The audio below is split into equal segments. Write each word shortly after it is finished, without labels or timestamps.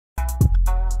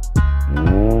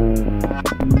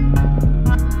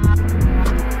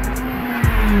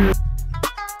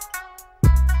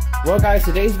Well guys,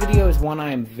 today's video is one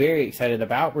I am very excited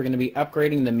about. We're going to be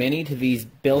upgrading the Mini to these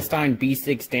Bilstein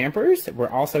B6 dampers. We're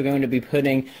also going to be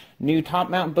putting new top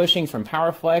mount bushings from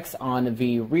PowerFlex on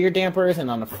the rear dampers, and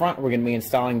on the front we're going to be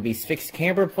installing these fixed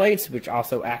camber plates, which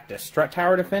also act as strut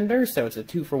tower defenders, so it's a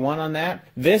 2-for-1 on that.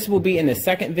 This will be in the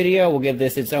second video. We'll give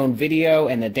this its own video,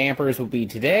 and the dampers will be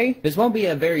today. This won't be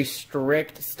a very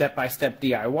strict step-by-step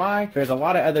DIY. There's a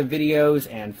lot of other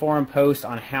videos and forum posts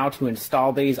on how to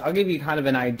install these. I'll give you kind of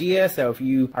an idea, so if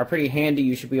you are pretty handy,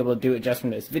 you should be able to do it just from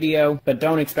this video, but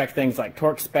don't expect things like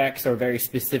torque specs or very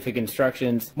specific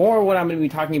instructions. More what I'm going to be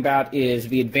talking about is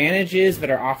the advantages that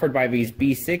are offered by these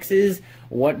B6s,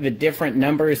 what the different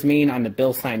numbers mean on the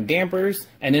Bilstein dampers,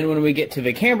 and then when we get to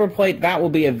the camber plate, that will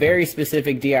be a very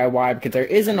specific DIY because there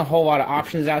isn't a whole lot of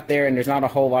options out there and there's not a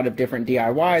whole lot of different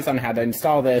DIYs on how to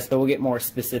install this, so we'll get more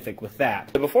specific with that.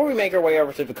 So before we make our way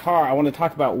over to the car, I want to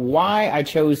talk about why I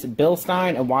chose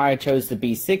Bilstein and why I chose the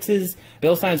B6s.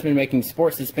 Bilstein's been making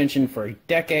sports suspension for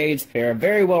decades. They're a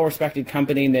very well respected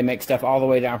company. They make stuff all the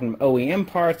way down from OEM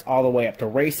parts all the way up to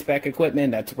race spec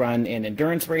equipment that's run in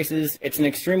endurance races. It's an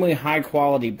extremely high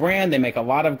quality brand. They make a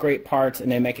lot of great parts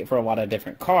and they make it for a lot of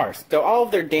different cars. So all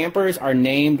of their dampers are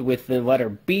named with the letter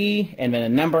B and then a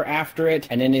number after it,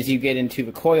 and then as you get into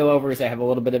the coilovers, they have a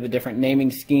little bit of a different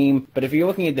naming scheme. But if you're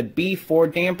looking at the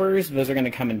B4 dampers, those are going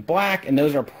to come in black, and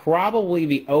those are probably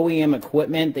the OEM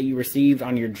equipment that you received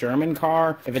on your German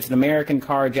car. If it's an American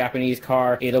car, Japanese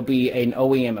car, it'll be an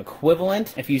OEM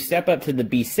equivalent. If you step up to the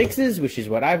B6s, which is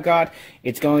what I've got,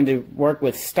 it's going to work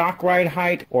with stock ride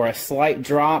height or a slight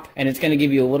drop, and it's going to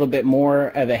give you a little bit more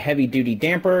of a heavy duty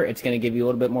damper. It's going to give you a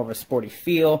little bit more of a sporty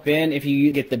feel. Then if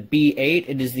you get the B8,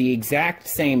 it is the exact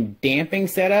same damping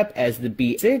setup as the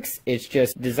B6. It's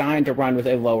just designed to run with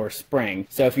a lower spring.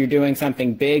 So if you're doing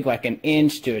something big like an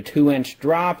inch to a 2-inch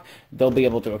drop, they'll be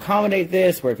able to accommodate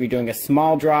this, where if you're doing a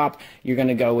small drop, you're going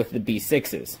to go with the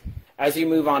B6s. As you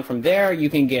move on from there, you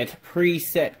can get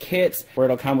preset kits where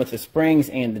it'll come with the springs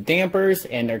and the dampers,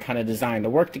 and they're kind of designed to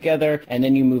work together, and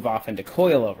then you move off into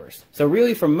coilovers. So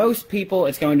really for most people,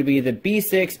 it's going to be the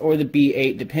B6 or the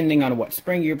B8, depending on what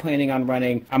spring you're planning on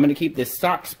running. I'm going to keep the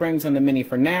stock springs on the Mini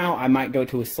for now. I might go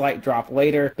to a slight drop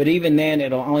later, but even then,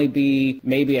 it'll only be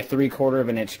maybe a 3/4 of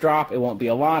an inch drop. It won't be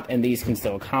a lot, and these can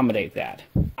still accommodate that.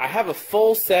 I have a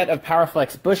full set of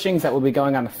PowerFlex bushings that will be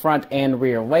going on the front and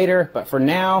rear later, but for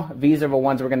now, these are the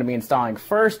ones we're going to be installing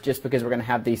first, just because we're going to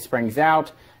have these springs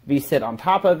out. These sit on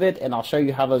top of it, and I'll show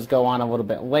you how those go on a little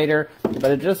bit later. But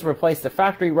it just replaced the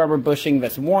factory rubber bushing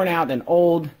that's worn out and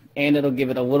old, and it'll give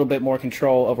it a little bit more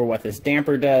control over what this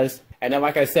damper does. And then,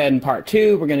 like I said in part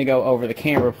 2, we're going to go over the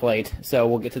camber plate, so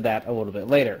we'll get to that a little bit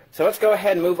later. So let's go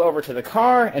ahead and move over to the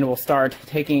car, and we'll start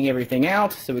taking everything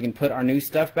out so we can put our new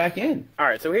stuff back in.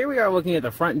 Alright, so here we are looking at the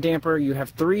front damper. You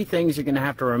have 3 things you're going to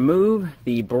have to remove.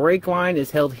 The brake line is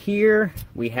held here.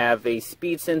 We have a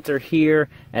speed sensor here,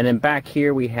 and then back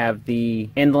here we have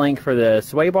the end link for the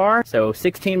sway bar. So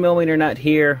 16mm nut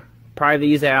here. Pry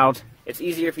these out. It's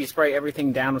easier if you spray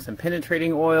everything down with some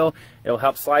penetrating oil. It'll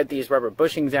help slide these rubber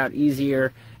bushings out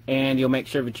easier, and you'll make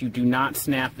sure that you do not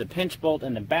snap the pinch bolt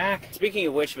in the back. Speaking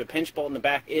of which, the pinch bolt in the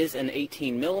back is an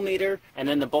 18mm, and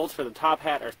then the bolts for the top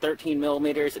hat are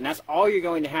 13mm, and that's all you're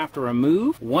going to have to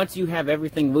remove. Once you have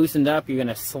everything loosened up, you're going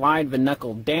to slide the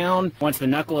knuckle down. Once the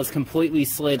knuckle is completely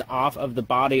slid off of the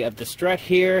body of the strut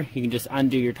here, you can just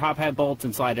undo your top hat bolts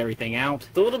and slide everything out.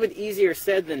 It's a little bit easier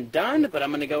said than done, but I'm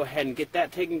going to go ahead and get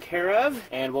that taken care of,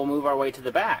 and we'll move our way to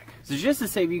the back. So just to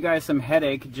save you guys some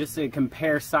headache, just to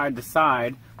compare side to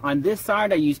side, on this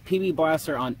side I use PB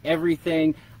Blaster on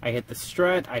everything. I hit the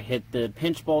strut, I hit the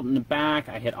pinch bolt in the back,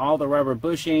 I hit all the rubber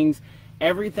bushings.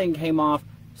 Everything came off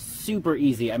super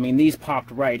easy. I mean, these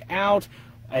popped right out.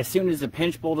 As soon as the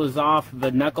pinch bolt is off,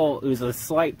 the knuckle, it was a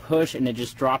slight push and it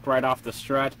just dropped right off the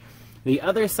strut. The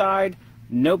other side,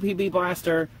 no PB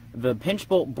Blaster. The pinch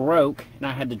bolt broke and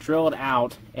I had to drill it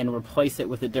out and replace it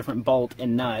with a different bolt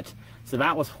and nut. So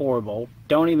that was horrible.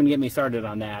 Don't even get me started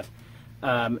on that.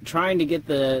 Trying to get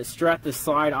the strut to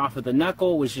slide off of the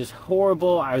knuckle was just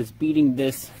horrible. I was beating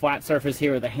this flat surface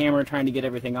here with a hammer trying to get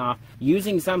everything off.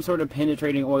 Using some sort of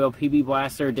penetrating oil, PB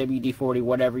Blaster, WD-40,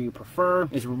 whatever you prefer,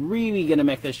 is really going to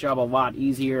make this job a lot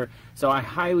easier. So I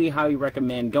highly, highly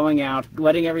recommend going out,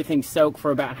 letting everything soak for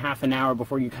about half an hour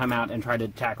before you come out and try to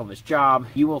tackle this job.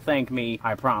 You will thank me,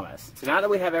 I promise. So now that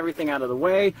we have everything out of the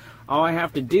way, all I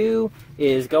have to do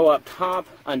is go up top,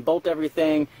 unbolt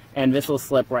everything, and this will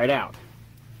slip right out.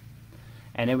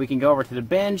 And then we can go over to the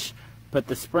bench, put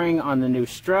the spring on the new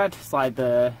strut, slide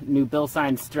the new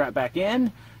Bilstein strut back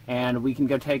in, and we can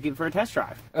go take it for a test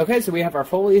drive. Okay, so we have our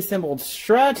fully assembled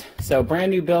strut. So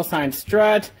brand new Bilstein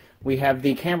strut. We have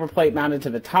the camber plate mounted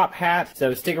to the top hat,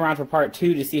 so stick around for part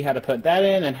 2 to see how to put that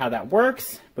in and how that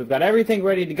works. We've got everything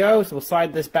ready to go, so we'll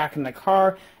slide this back in the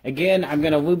car. Again, I'm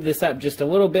going to lube this up just a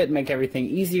little bit, make everything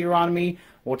easier on me.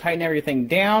 We'll tighten everything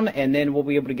down, and then we'll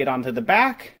be able to get onto the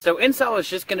back. So install is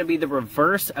just going to be the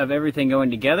reverse of everything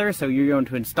going together. So you're going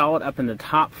to install it up in the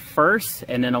top first,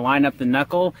 and then align up the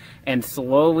knuckle, and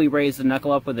slowly raise the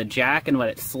knuckle up with a jack and let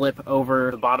it slip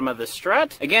over the bottom of the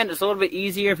strut. Again, it's a little bit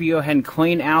easier if you go ahead and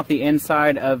clean out the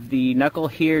inside of the knuckle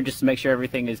here, just to make sure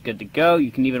everything is good to go. You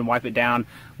can even wipe it down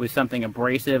with something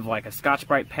abrasive like a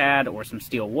Scotch-Brite pad or some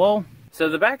steel wool. So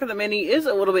the back of the Mini is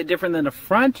a little bit different than the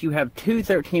front. You have two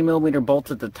 13mm bolts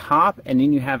at the top, and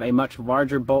then you have a much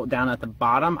larger bolt down at the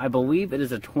bottom. I believe it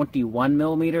is a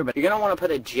 21mm, but you're going to want to put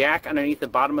a jack underneath the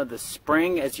bottom of the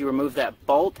spring as you remove that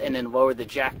bolt, and then lower the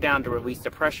jack down to release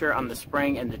the pressure on the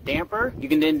spring and the damper. You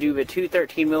can then do the two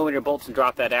 13mm bolts and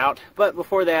drop that out. But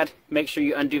before that, make sure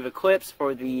you undo the clips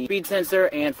for the speed sensor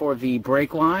and for the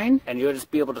brake line, and you'll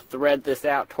just be able to thread this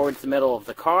out towards the middle of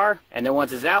the car. And then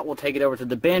once it's out, we'll take it over to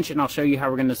the bench, and I'll show you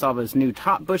how we're going to solve those new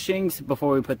top bushings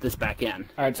before we put this back in.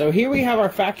 Alright, so here we have our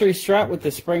factory strut with the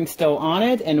spring still on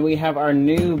it, and we have our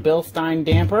new Bilstein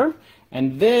damper.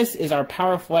 And this is our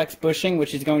PowerFlex bushing,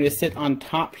 which is going to sit on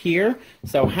top here.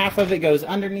 So half of it goes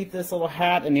underneath this little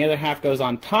hat, and the other half goes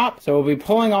on top. So we'll be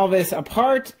pulling all this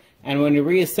apart, and when we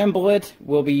reassemble it,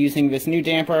 we'll be using this new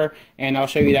damper, and I'll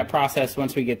show you that process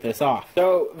once we get this off.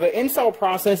 So the install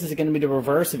process is going to be the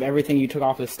reverse of everything you took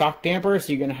off the stock damper.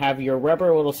 So you're going to have your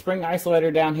rubber little spring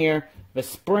isolator down here, the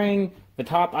spring, the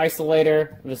top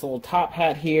isolator, this little top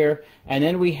hat here, and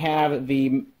then we have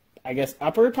the, I guess,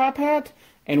 upper top hat.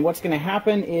 And what's going to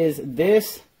happen is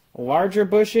this larger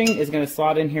bushing is going to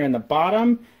slot in here in the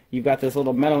bottom. You've got this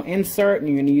little metal insert, and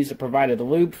you're going to use the provided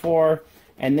lube for.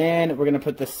 And then we're going to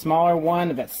put the smaller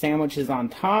one that sandwiches on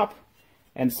top.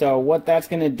 And so what that's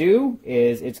going to do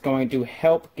is it's going to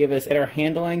help give us better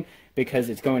handling, because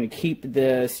it's going to keep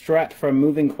the strut from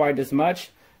moving quite as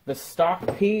much. The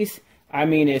stock piece, I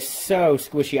mean, is so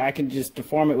squishy. I can just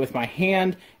deform it with my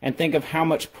hand, and think of how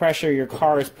much pressure your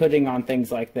car is putting on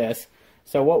things like this.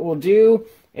 So what we'll do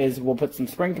is we'll put some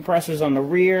spring compressors on the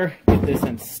rear, get this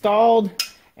installed,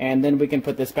 and then we can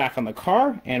put this back on the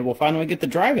car, and we'll finally get to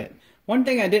drive it. One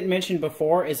thing I didn't mention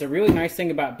before is a really nice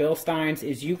thing about Bilsteins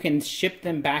is you can ship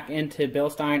them back into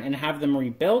Bilstein and have them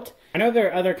rebuilt. I know there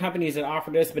are other companies that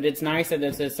offer this, but it's nice that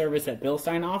it's a service that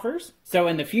Bilstein offers. So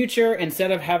in the future,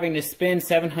 instead of having to spend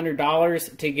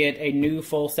 $700 to get a new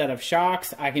full set of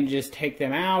shocks, I can just take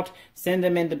them out, send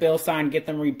them into Bilstein, get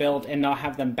them rebuilt, and I'll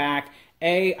have them back.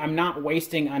 A, I'm not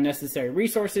wasting unnecessary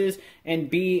resources, and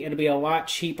B, it'll be a lot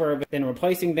cheaper than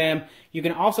replacing them. You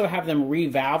can also have them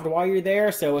revalved while you're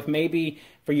there, so if maybe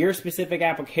for your specific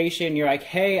application you're like,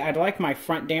 hey, I'd like my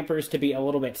front dampers to be a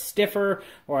little bit stiffer,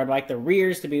 or I'd like the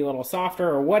rears to be a little softer,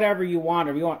 or whatever you want,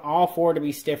 or if you want all four to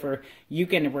be stiffer, you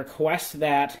can request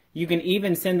that. You can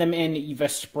even send them in the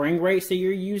spring rates that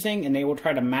you're using, and they will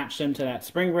try to match them to that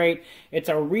spring rate. It's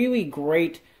a really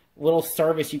great little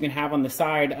service you can have on the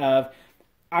side of,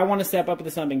 I want to step up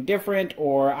to something different,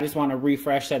 or I just want a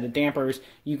refresh set of dampers.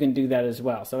 You can do that as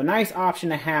well. So a nice option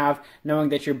to have, knowing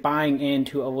that you're buying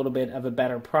into a little bit of a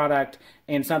better product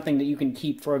and something that you can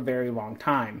keep for a very long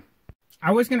time.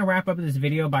 I was going to wrap up this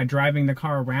video by driving the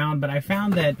car around, but I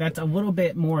found that that's a little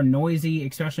bit more noisy,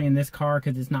 especially in this car,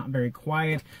 because it's not very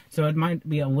quiet. So it might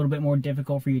be a little bit more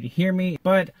difficult for you to hear me.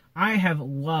 But I have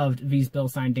loved these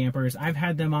Bilstein dampers. I've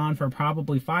had them on for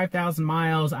probably 5,000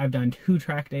 miles. I've done 2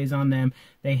 track days on them.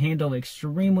 They handle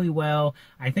extremely well.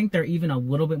 I think they're even a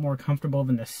little bit more comfortable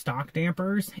than the stock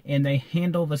dampers, and they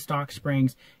handle the stock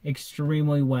springs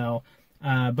extremely well.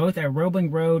 Both at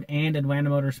Roebling Road and Atlanta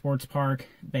Motorsports Park,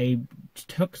 they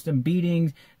took some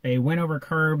beatings. They went over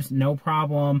curbs, no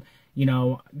problem. You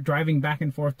know, driving back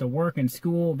and forth to work and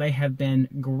school, they have been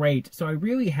great. So I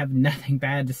really have nothing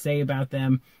bad to say about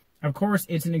them. Of course,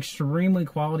 it's an extremely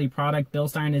quality product.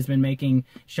 Bilstein has been making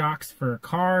shocks for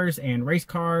cars and race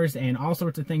cars and all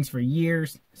sorts of things for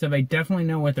years. So they definitely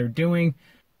know what they're doing.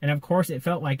 And of course, it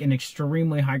felt like an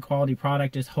extremely high quality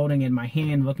product just holding it in my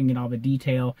hand, looking at all the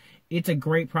detail. It's a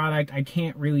great product. I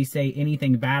can't really say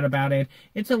anything bad about it.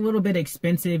 It's a little bit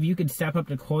expensive. You could step up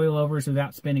to coilovers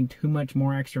without spending too much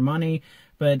more extra money,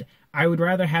 but I would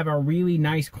rather have a really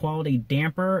nice quality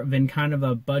damper than kind of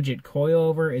a budget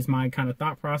coilover is my kind of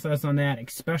thought process on that,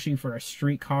 especially for a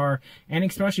street car, and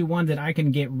especially one that I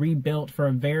can get rebuilt for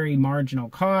a very marginal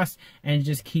cost and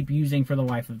just keep using for the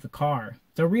life of the car.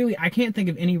 So really, I can't think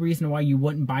of any reason why you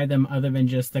wouldn't buy them other than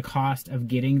just the cost of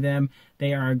getting them.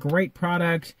 They are a great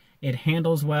product. It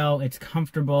handles well. It's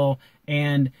comfortable.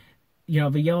 And you know,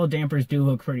 the yellow dampers do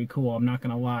look pretty cool, I'm not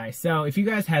going to lie. So if you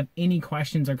guys have any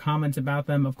questions or comments about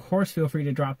them, of course, feel free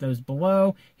to drop those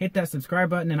below. Hit that subscribe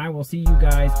button, and I will see you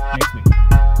guys next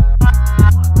week.